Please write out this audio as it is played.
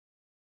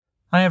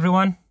Hi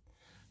everyone,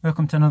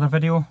 welcome to another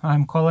video.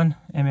 I'm Colin,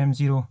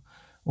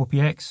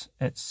 MM0OPX.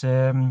 It's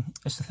the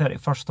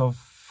 31st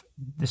of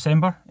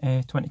December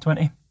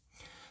 2020,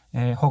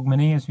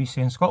 Hogmanay as we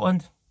say in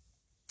Scotland,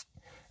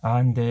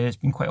 and it's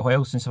been quite a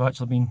while since I've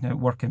actually been out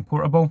working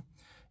portable.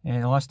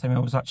 The last time I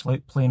was actually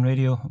out playing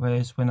radio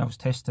was when I was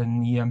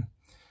testing the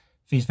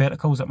phase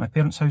verticals at my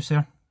parents' house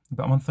there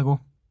about a month ago.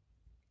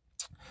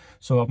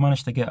 So I've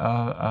managed to get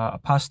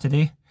a pass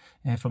today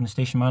from the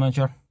station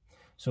manager.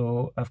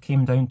 So I've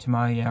came down to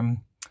my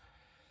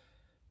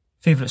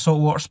favourite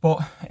saltwater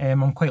spot.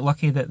 I'm quite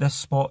lucky that this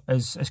spot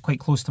is quite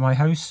close to my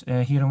house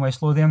here in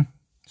West Lothian.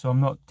 So I'm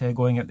not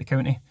going out the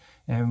county.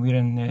 We're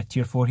in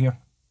Tier 4 here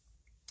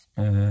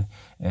at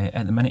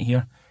the minute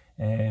here.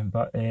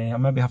 But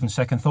I'm maybe having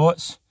second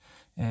thoughts.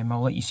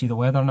 I'll let you see the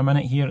weather in a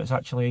minute here. It's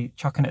actually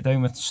chucking it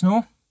down with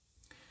snow.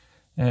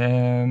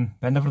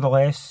 But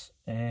nevertheless,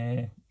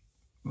 I'm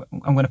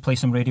going to play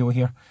some radio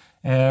here.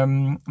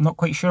 I'm not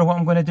quite sure what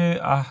I'm going to do.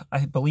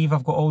 I believe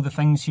I've got all the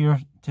things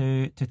here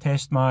to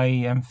test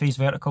my phase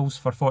verticals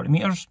for 40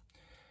 metres.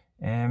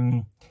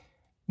 Now,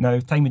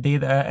 time of day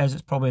that it is,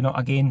 it's probably not,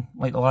 again,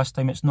 like the last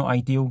time, it's not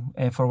ideal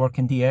for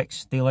working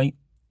DX, daylight.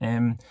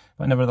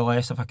 But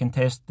nevertheless, if I can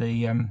test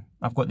the,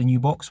 I've got the new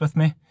box with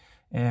me,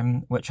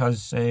 which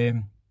has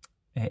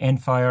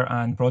end fire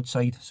and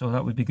broadside, so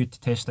that would be good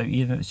to test out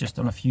here. It's just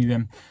on a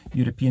few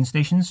European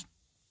stations.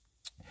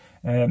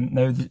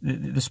 Now,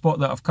 the spot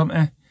that I've come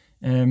to,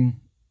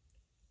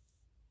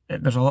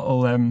 there's a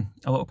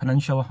little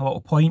peninsula, a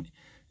little point,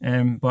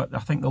 but I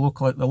think the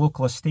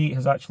local estate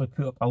has actually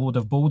put up a load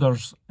of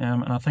boulders,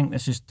 and I think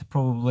this is to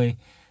probably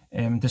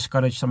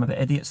discourage some of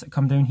the idiots that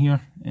come down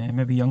here,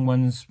 maybe young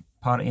ones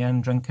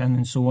partying, drinking,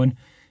 and so on.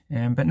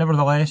 But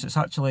nevertheless, it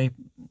actually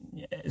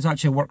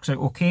works out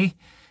okay.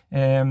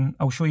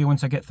 I'll show you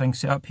once I get things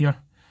set up here.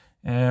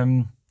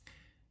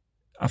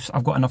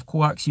 I've got enough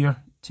coax here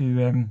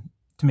to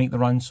make the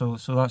run, so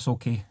that's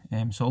okay.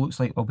 So it looks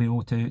like I'll be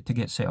able to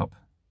get set up.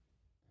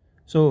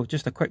 So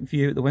just a quick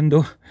view out the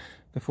window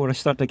before I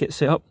start to get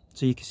set up.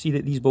 So you can see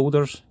that these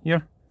boulders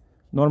here,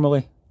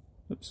 normally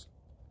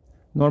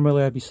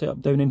I'd be set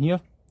up down in here,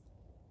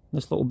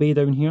 this little bay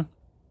down here,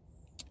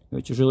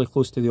 which is really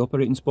close to the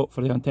operating spot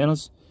for the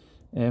antennas.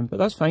 But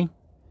that's fine.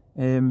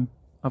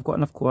 I've got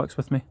enough coax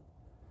with me.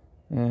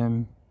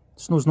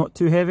 Snow's not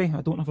too heavy.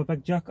 I don't have a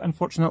big jacket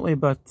unfortunately,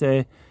 but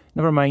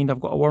never mind,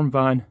 I've got a warm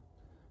van.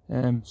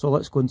 So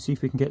let's go and see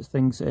if we can get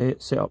things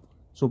set up.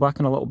 So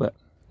back in a little bit.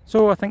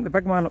 So I think the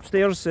big man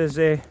upstairs is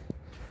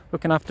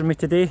looking after me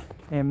today.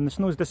 The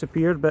snow's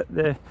disappeared, but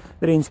the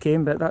rains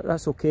came, but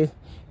that's okay.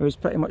 It was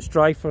pretty much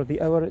dry for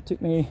the hour it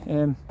took me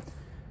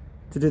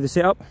to do the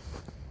setup.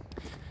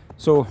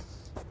 So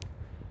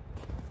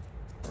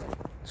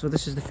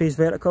this is the phase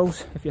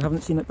verticals, if you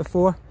haven't seen it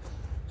before.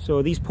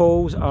 So these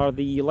poles are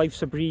the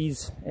Life's a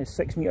Breeze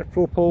 6 metre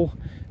pro pole,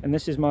 and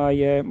this is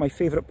my my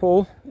favourite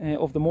pole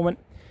of the moment.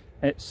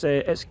 It's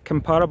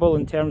comparable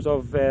in terms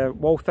of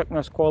wall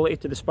thickness quality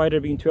to the Spider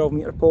Beam 12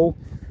 metre pole.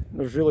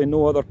 There's really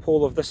no other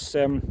pole of this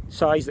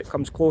size that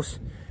comes close.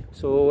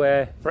 So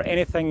for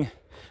anything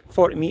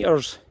 40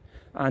 metres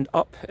and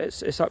up,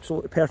 it's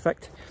absolutely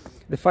perfect.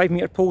 The 5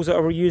 metre poles that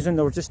I were using,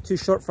 they were just too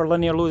short for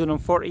linear loading on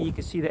 40. You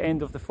can see the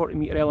end of the 40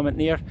 metre element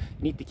there.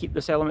 You need to keep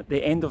this element,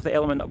 the end of the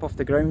element, up off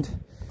the ground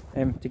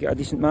to get a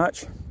decent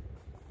match.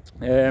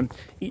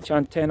 Each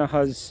antenna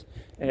has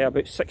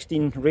about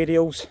 16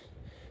 radials.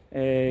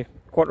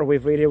 Quarter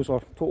wave radials,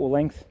 or total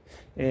length,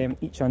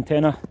 each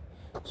antenna.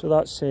 So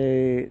that's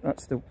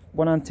the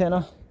one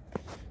antenna.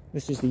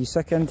 This is the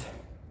second.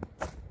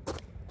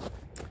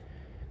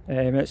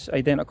 It's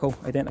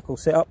identical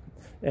setup.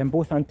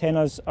 Both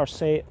antennas are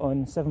set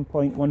on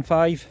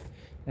 7.15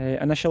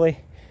 initially,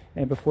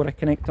 before I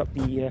connect up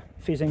the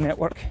phasing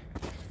network.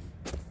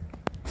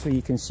 So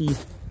you can see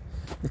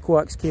the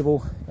coax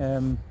cable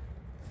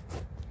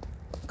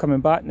coming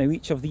back. Now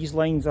each of these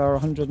lines are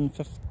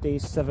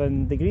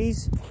 157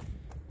 degrees,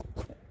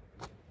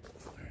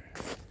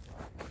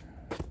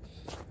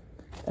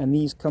 and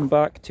these come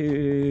back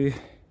to,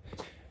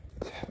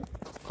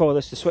 call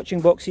this the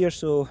switching box here.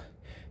 So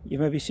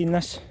you've maybe seen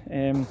this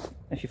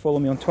if you follow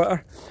me on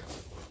Twitter.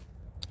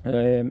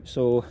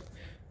 So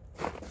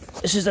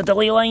this is the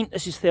delay line.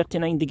 This is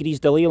 39 degrees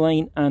delay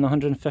line and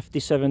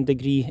 157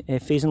 degree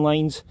phasing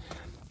lines.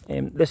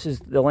 This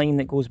is the line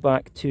that goes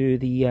back to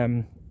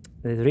the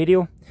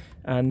radio,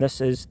 and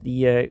this is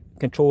the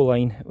control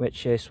line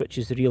which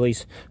switches the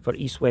relays for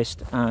east,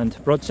 west and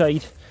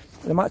broadside.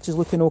 The match is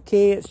looking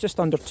okay. It's just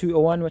under 2 to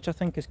 1, which I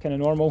think is kind of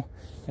normal.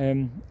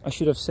 I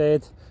should have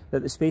said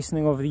that the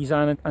spacing of these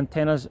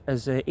antennas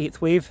is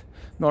 1/8 wave.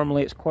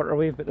 Normally it's quarter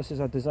wave, but this is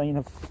a design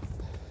of,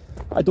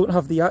 I don't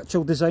have the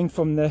actual design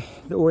from the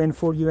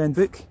ON4 UN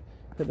book,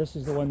 but this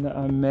is the one that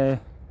I'm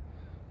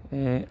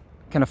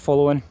kind of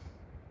following.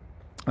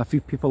 A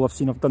few people I've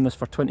seen have done this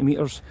for 20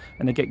 metres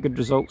and they get good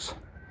results.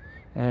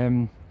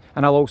 And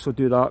I'll also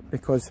do that,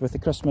 because with the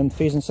Chrisman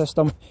phasing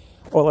system,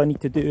 all I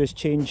need to do is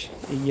change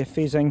the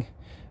phasing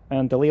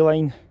and delay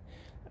line,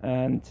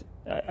 and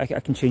I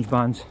can change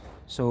bands.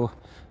 So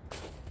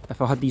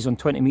if I had these on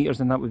 20 metres,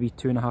 then that would be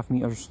 2.5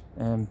 metres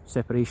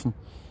separation.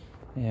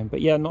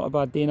 But yeah, not a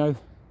bad day now.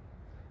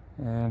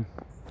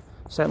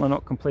 Certainly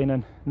not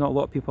complaining. Not a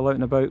lot of people out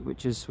and about,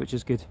 which is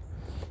good.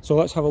 So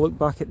let's have a look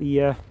back at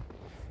the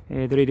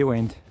radio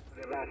end.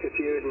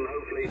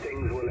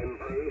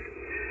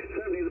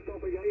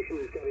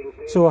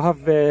 So I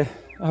have the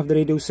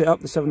radio set up,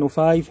 the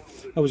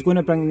 705. I was going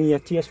to bring the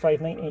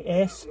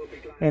TS590S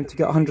to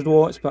get 100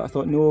 watts, but I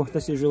thought no,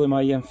 this is really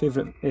my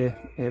favourite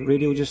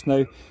radio just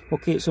now.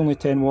 Okay, it's only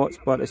 10 watts,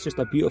 but it's just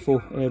a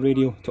beautiful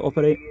radio to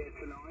operate.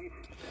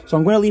 So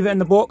I'm going to leave it in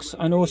the box.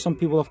 I know some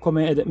people have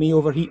commented it may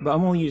overheat, but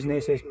I'm only using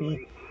SSB,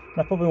 and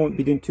I probably won't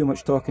be doing too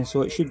much talking,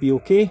 so it should be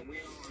okay.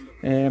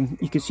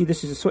 You can see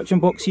this is a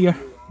switching box here.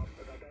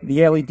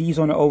 The LED's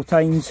on at all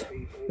times.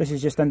 This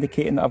is just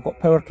indicating that I've got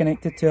power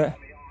connected to it.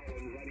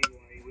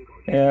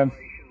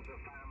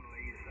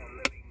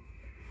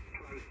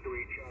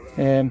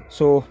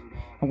 So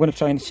I'm going to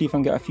try and see if I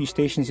can get a few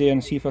stations there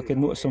and see if I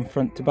can notice some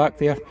front to back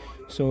there.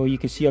 So you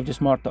can see I've just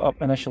marked it up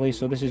initially.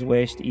 So this is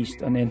west,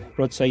 east, and then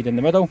broadside in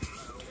the middle.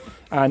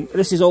 And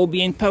this is all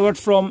being powered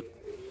from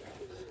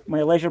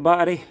my leisure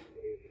battery,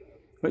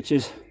 which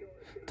is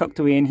tucked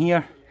away in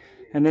here.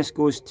 And this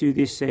goes to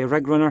this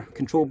rig runner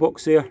control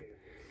box there.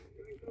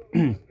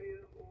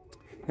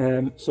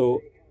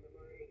 So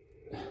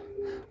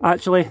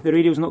actually the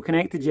radio's not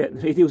connected yet.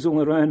 The radio's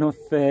only running off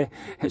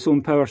its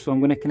own power, so I'm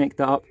going to connect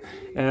that up.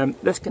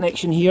 This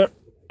connection here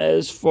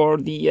is for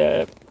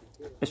the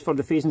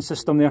phasing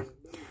system there.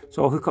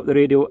 So I'll hook up the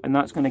radio, and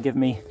that's going to give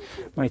me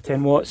my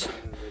 10 watts.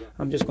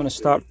 I'm just going to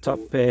start up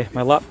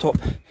my laptop,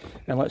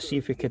 and let's see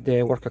if we could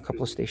work a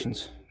couple of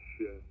stations.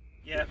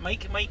 Yeah,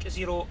 Mike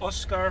 0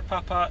 Oscar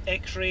Papa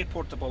X-ray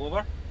portable,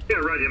 over. Yeah,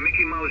 Roger.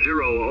 Mickey Mouse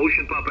 0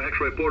 Ocean Papa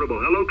X-ray portable.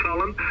 Hello,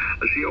 Colin.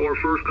 I see our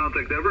first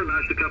contact ever.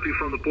 Nice to copy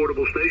from the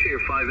portable station. You're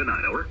 5 and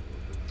 9, over.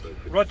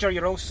 Roger,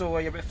 you're also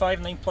you're about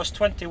 5'9" plus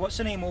 20. What's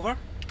the name, over?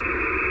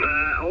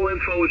 All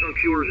info is on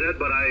QRZ,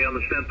 but I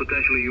understand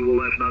potentially you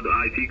will have not the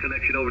IT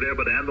connection over there,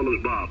 but the handle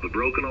is Bob, a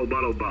broken old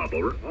bottle Bob,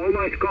 over. All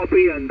nice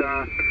copy, and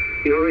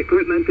your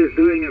equipment is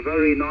doing a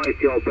very nice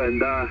job,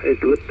 and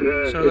it would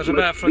so there's a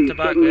bit of front to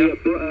back there.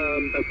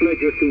 A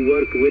pleasure to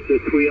work with the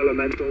 3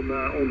 element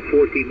on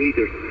 40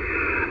 meters.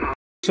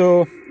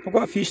 So I've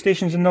got a few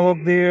stations in the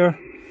log there.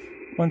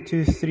 1,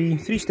 2,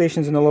 3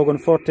 stations in the log on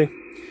 40.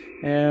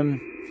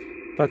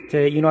 But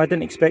you know, I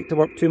didn't expect to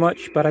work too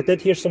much, but I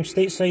did hear some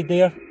stateside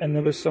there, and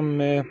there was some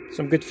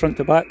good front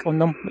to back on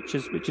them, which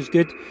is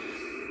good.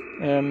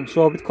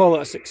 So I would call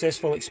it a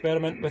successful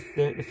experiment with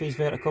the phase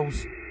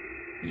verticals.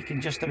 You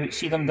can just about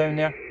see them down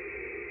there.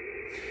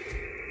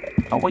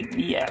 I'll wipe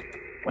the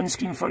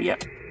windscreen for you.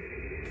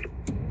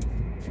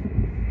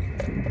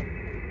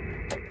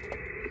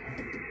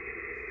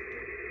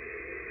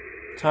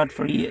 It's hard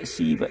for you to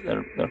see, but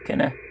they're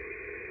kind of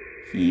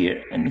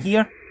here and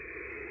here.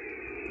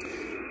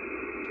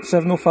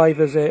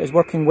 705 is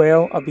working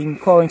well. I've been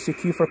calling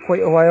CQ for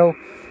quite a while.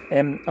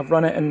 I've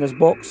run it in this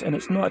box, and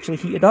it's not actually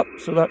heated up,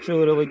 so that's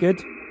really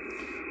good.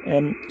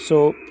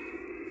 So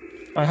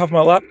I have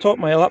my laptop.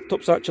 My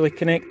laptop's actually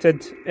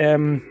connected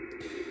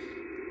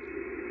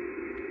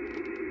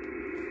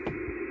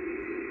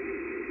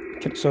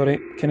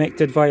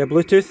connected via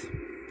Bluetooth,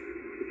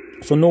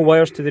 so no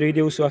wires to the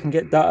radio, so I can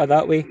get data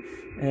that way.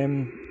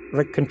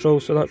 Rig control,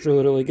 so that's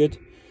really good.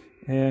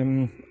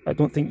 I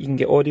don't think you can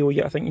get audio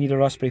yet. I think you need a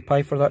Raspberry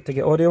Pi for that to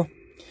get audio.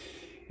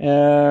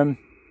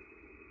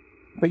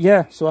 But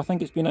yeah, so I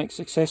think it's been a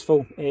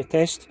successful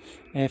test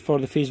for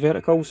the phase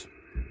verticals.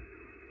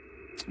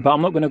 But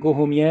I'm not going to go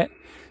home yet.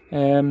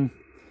 What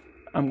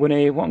I'm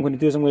going to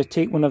do is I'm going to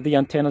take one of the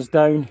antennas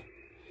down,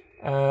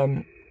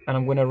 and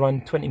I'm going to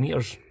run 20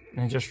 meters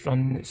and just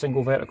run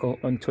single vertical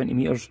on 20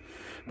 meters.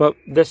 But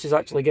this has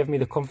actually given me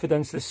the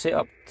confidence, this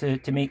setup,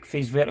 to make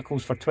phase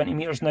verticals for 20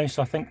 meters now.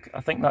 So I think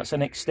that's the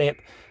next step,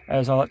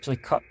 as I'll actually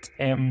cut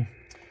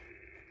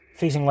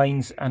phasing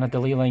lines and a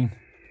delay line,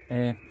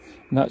 and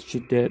that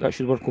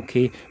should work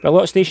okay. But a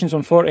lot of stations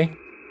on 40.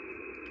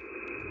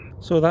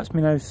 So that's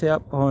me now set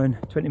up on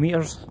 20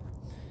 meters.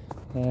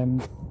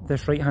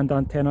 This right hand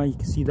antenna, you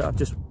can see that I've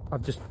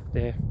just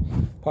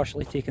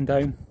partially taken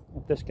down.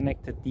 I've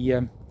disconnected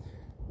the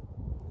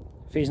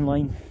phasing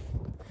line,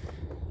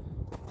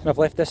 and I've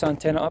left this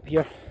antenna up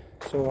here.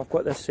 So I've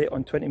got this set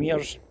on 20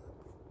 meters.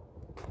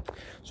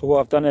 So what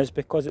I've done is,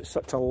 because it's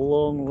such a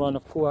long run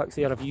of coax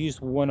there, I've used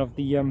one of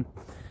the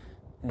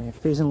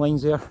phasing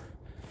lines there,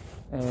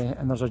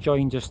 and there's a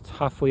join just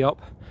halfway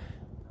up,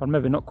 or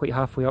maybe not quite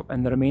halfway up,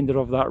 and the remainder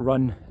of that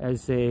run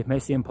is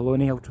Messi and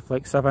Poloni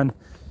Ultraflex 7,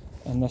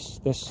 and this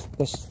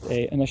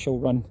initial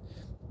run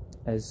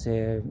is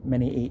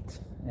Mini 8.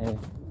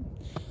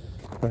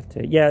 But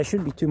yeah, it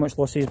shouldn't be too much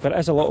losses, but it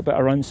is a little bit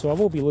of run, so I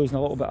will be losing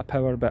a little bit of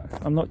power, but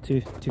I'm not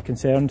too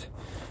concerned.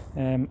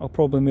 I'll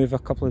probably move a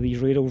couple of these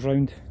rails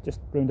round, just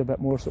round a bit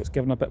more, so it's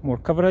given a bit more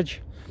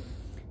coverage.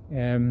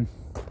 I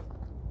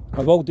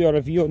will do a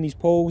review on these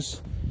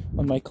poles,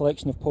 on my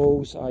collection of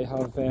poles. I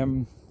have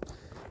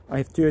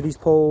 2 of these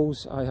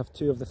poles. I have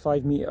 2 of the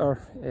 5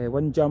 meter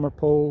windjammer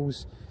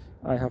poles.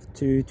 I have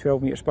two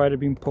 12-metre spider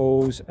beam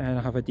poles, and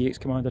I have a DX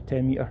Commander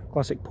 10-metre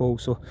classic pole.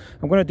 So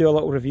I'm going to do a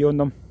little review on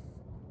them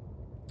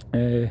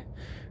in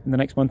the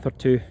next month or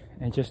two,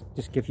 and just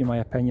give you my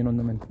opinion on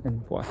them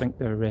and what I think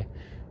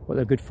what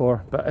they're good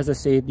for. But as I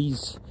say,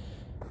 these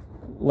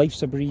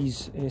Life's a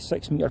Breeze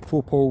 6-metre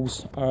pro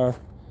poles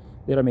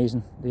they're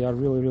amazing. They are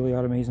really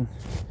are amazing.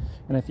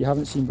 And if you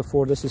haven't seen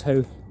before, this is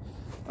how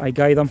I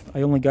guy them.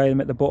 I only guy them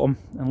at the bottom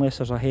unless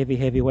there's a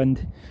heavy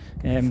wind.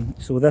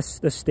 So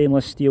this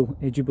stainless steel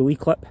Jubilee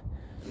clip,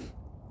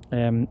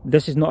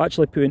 this is not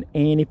actually putting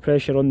any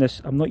pressure on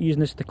this. I'm not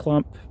using this to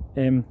clamp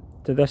to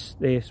this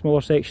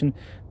smaller section.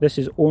 This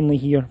is only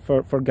here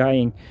for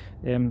guying.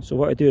 So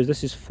what I do is,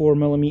 this is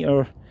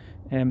 4mm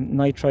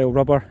nitrile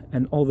rubber,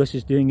 and all this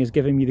is doing is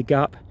giving me the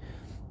gap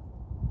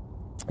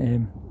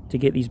to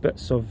get these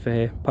bits of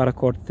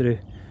paracord through.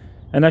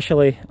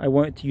 Initially I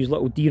wanted to use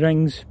little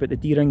D-rings, but the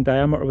D-ring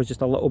diameter was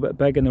just a little bit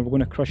big and they were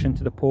going to crush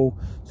into the pole,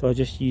 so I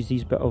just used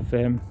these bit of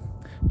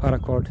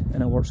paracord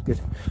and it works good.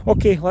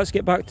 Okay, let's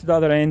get back to the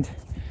other end.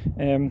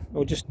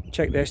 We'll just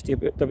check the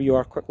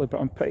SDWR quickly,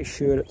 but I'm pretty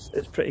sure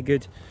it's pretty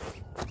good.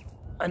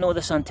 I know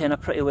this antenna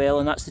pretty well,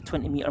 and that's the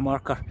 20-metre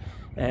marker,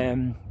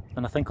 and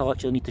I think I'll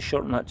actually need to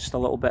shorten that just a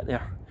little bit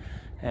there.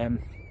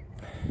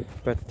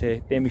 But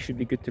then we should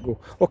be good to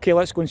go. Okay,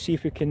 let's go and see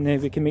if we can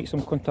make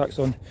some contacts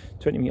on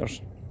 20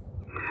 metres.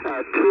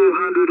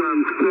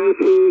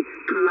 230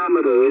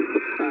 kilometres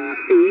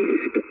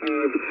east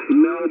of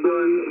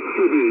Melbourne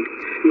City.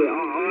 Yeah, I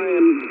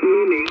am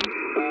beaming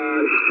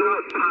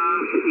short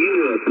past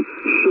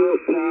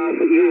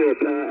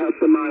Europe at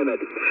the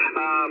moment.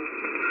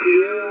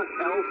 Sierra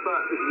Alpha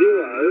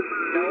Zero,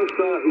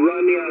 Alpha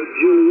Romeo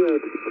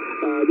Juliet.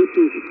 This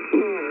is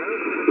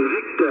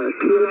Victor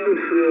Kilo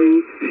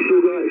 3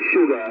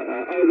 Sugar.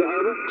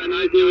 Over.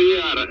 Nice New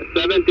Year.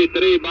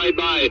 73. Bye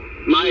bye.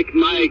 Mike 0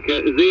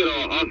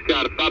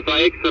 Oscar Papa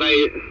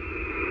X-ray.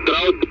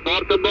 Stroud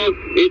Portable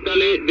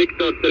Italy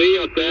Victor 3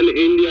 Hotel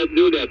India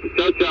Juliet.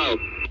 Ciao.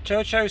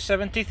 Ciao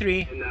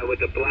 73. And with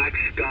the black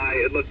sky,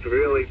 it looked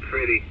really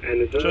pretty.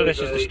 And so this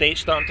is the state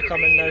starting to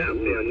come in now.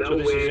 So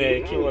this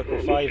is Kilo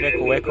Echo 5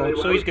 Echo.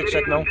 So he's good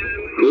signal.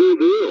 Cool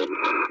deal.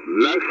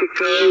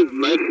 Mexico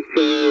 0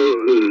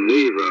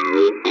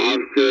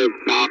 Oscar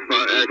Papa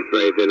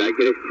X-ray. Did I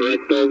get it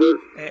correct, over?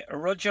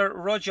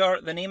 Roger.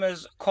 The name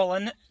is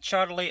Colin.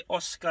 Charlie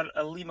Oscar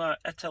Lima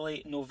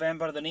Italy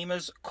November. The name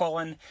is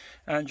Colin,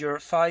 and you're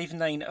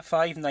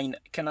 5959.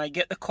 Can I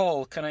get the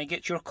call? Can I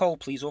get your call,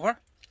 please? Over.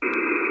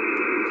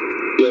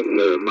 Yes,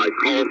 sir. My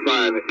call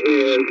sign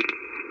is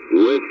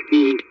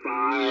Whiskey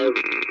 5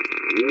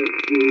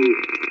 Whiskey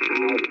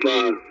Alpha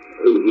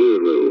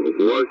Zulu.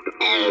 Worked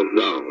all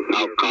zones.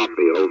 I'll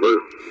copy, over.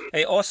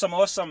 Hey, awesome.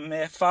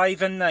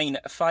 5 and 9.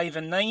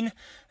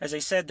 As I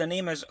said, the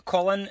name is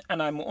Colin,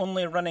 and I'm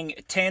only running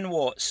 10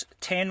 watts.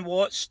 10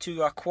 watts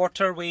to a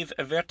quarter wave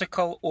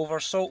vertical over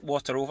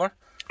Saltwater, over.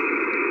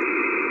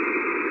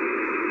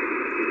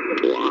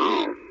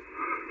 Wow.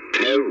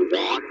 10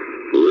 watts?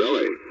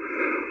 Really?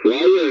 Well,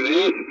 you're an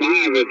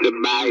S5 at the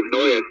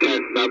Magnolia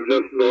test sub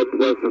just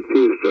northwest of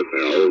Houston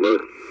there, over.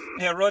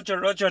 Yeah,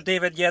 Roger,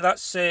 David. Yeah,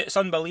 that's it's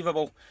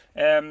unbelievable.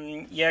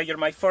 Yeah, you're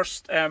my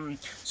first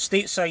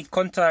stateside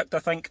contact, I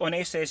think, on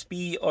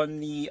SSB on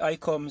the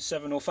Icom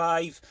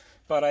 705.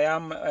 But I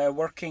am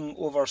working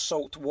over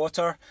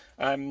Saltwater.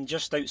 I'm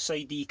just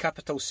outside the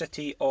capital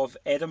city of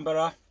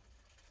Edinburgh.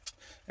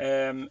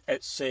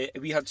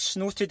 We had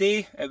snow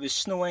today. It was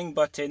snowing,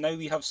 but now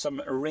we have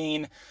some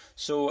rain,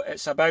 so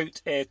it's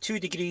about 2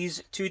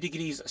 degrees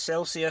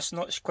Celsius.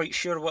 Not quite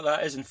sure what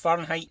that is in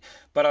Fahrenheit,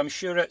 but I'm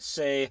sure it's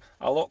a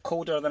lot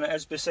colder than it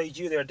is beside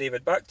you there,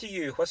 David. Back to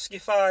you. Whiskey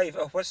 5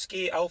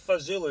 Whiskey Alpha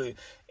Zulu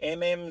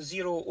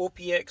MM0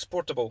 OPX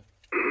portable.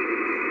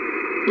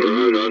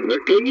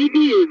 Can you do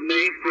your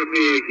name for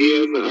me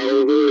again,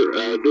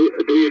 over?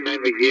 Do your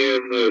name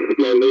again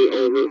slowly,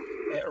 over.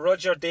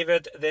 Roger,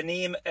 David, the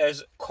name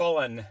is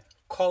Colin.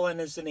 Colin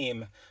is the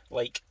name,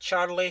 like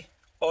Charlie,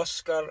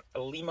 Oscar,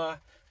 Lima,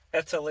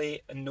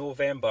 Italy,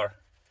 November.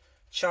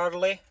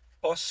 Charlie,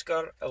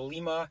 Oscar,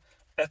 Lima,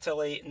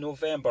 Italy,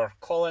 November.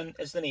 Colin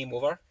is the name,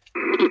 over.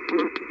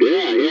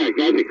 Yeah,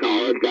 gotcha,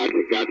 Colin.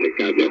 Gotcha.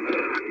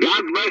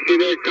 God bless you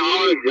there,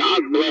 Colin.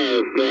 God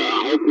bless. I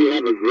hope you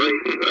have a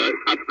great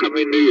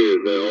upcoming New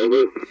Year's there,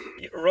 over.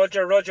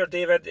 Roger,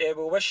 David.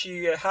 We'll wish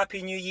you a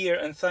happy New Year,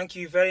 and thank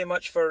you very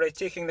much for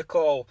taking the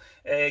call.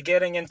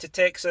 Getting into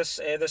Texas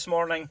this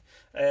morning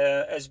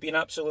has been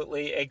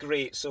absolutely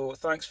great, so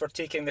thanks for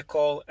taking the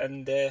call,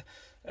 and we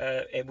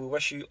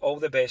wish you all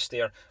the best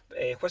there.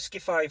 Whiskey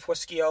 5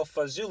 Whiskey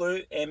Alpha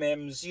Zulu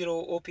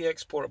MM0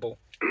 OPX portable.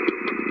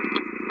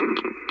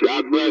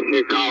 God bless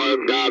you,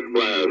 Colin. God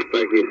bless.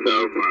 Thank you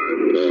so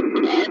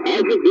much.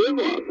 That's a good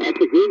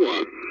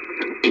one.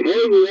 10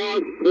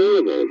 watts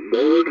portable.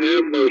 Lord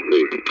have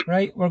mercy.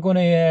 Right, we're going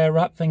to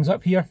wrap things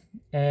up here.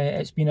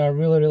 It's been a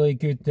really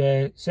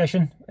good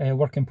session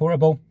working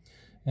portable.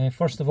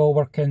 First of all,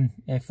 working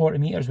 40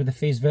 metres with the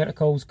phase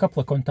verticals,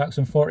 couple of contacts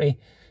on 40.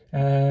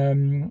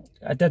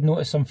 I did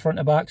notice some front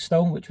to back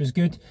still, which was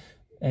good.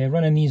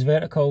 running these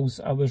verticals,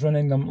 I was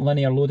running them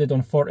linear loaded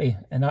on 40,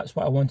 and that's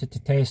what I wanted to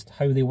test,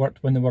 how they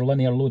worked when they were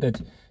linear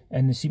loaded,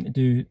 and they seemed to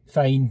do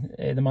fine.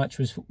 The match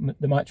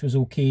was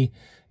okay.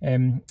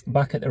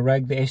 Back at the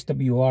rig, the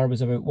SWR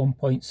was about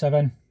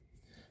 1.7,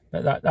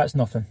 but that's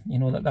nothing, you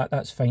know,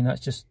 that's fine. That's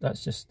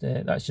just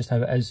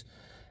how it is.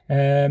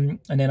 And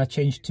then I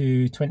changed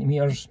to 20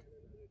 meters.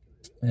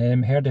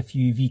 Heard a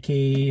few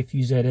VK, a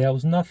few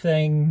ZLs,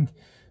 nothing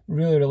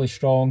really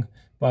strong,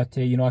 but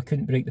you know, I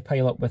couldn't break the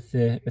pile up with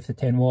the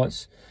 10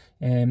 watts.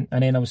 And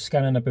then I was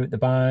scanning about the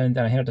band,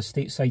 and I heard a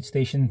stateside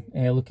station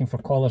looking for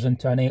callers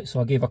into a net,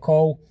 so I gave a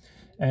call,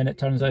 and it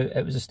turns out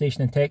it was a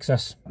station in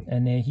Texas,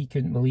 and he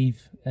couldn't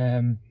believe,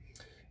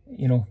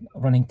 you know,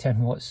 running 10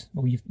 watts.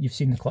 Well, you've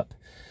seen the clip.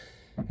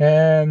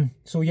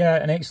 So yeah,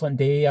 an excellent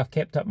day. I've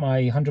kept up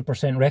my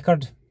 100%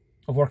 record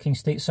of working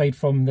stateside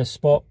from this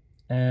spot.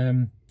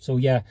 So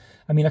yeah,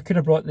 I mean, I could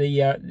have brought the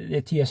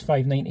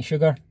TS590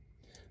 Sugar,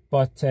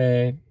 but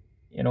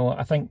you know,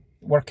 I think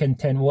working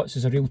 10 watts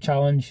is a real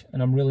challenge,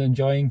 and I'm really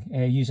enjoying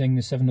using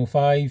the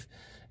 705.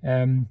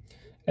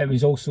 It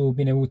was also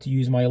being able to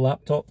use my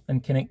laptop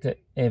and connect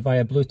it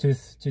via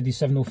Bluetooth to the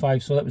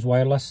 705, so that was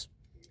wireless.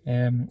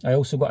 I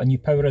also got a new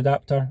power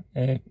adapter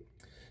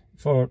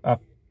for a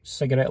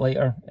cigarette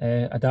lighter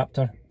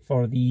adapter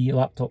for the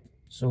laptop,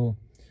 so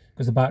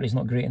because the battery's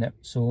not great in it.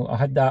 So I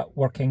had that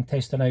working,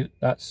 testing out,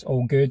 that's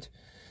all good.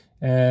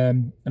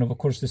 And of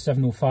course the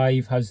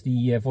 705 has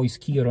the voice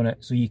keyer on it,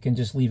 so you can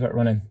just leave it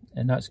running,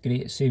 and that's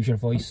great. It saves your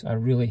voice. I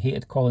really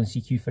hated calling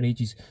CQ for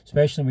ages,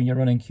 especially when you're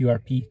running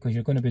QRP, because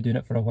you're going to be doing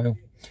it for a while.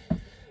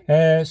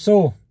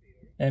 So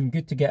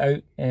good to get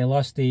out.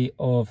 Last day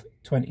of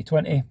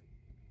 2020.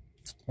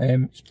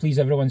 Please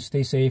everyone,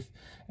 stay safe,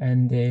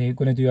 and going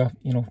to do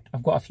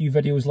I've got a few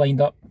videos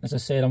lined up. As I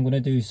said, I'm going to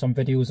do some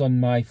videos on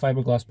my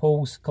fiberglass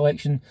poles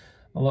collection,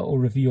 a little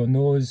review on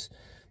those.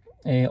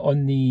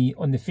 On the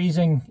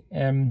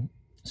phasing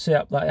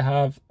setup that I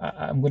have,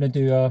 I'm going to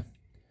do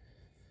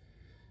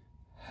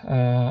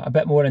a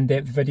bit more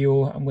in-depth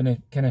video. I'm going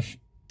to kind of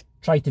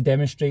try to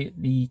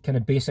demonstrate the kind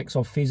of basics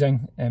of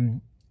phasing.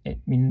 I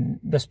mean,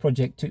 this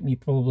project took me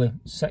probably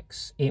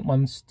 6-8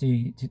 months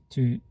to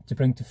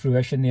bring to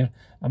fruition there.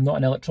 I'm not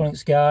an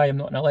electronics guy, I'm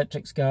not an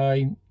electrics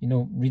guy, you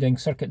know, reading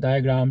circuit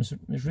diagrams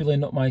is really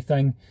not my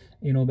thing,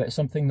 you know, but it's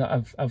something that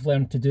I've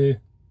learned to do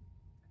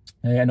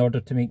in order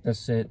to make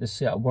this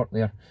setup work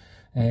there.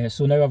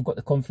 So now I've got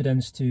the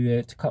confidence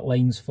to cut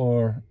lines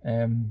for,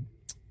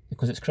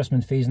 because it's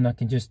Christmas phasing, I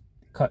can just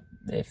cut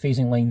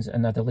phasing lines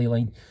in a delay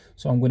line.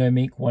 So I'm going to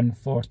make one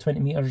for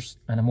 20 meters,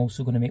 and I'm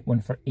also going to make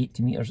one for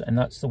 80 meters, and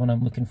that's the one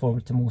I'm looking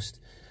forward to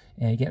most,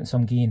 getting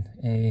some gain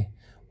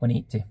on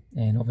 80,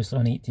 and obviously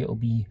on 80 it'll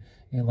be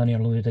linear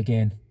loaded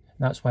again.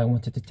 That's why I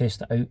wanted to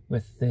test it out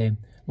with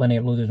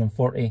linear loaded on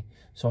 40,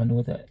 so I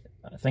know that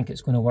I think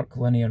it's going to work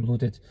linear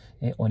loaded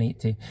on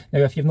 80.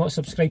 Now, if you've not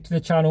subscribed to the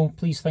channel,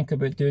 please think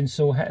about doing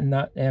so, hitting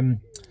that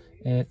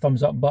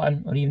thumbs up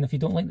button, or even if you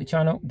don't like the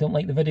channel, don't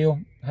like the video,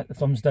 hit the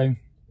thumbs down.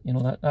 You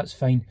know, that's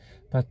fine.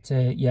 But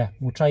yeah,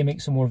 we'll try and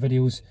make some more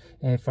videos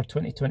for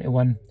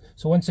 2021.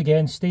 So once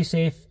again, stay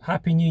safe,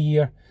 Happy New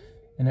Year,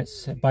 and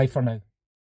it's bye for now.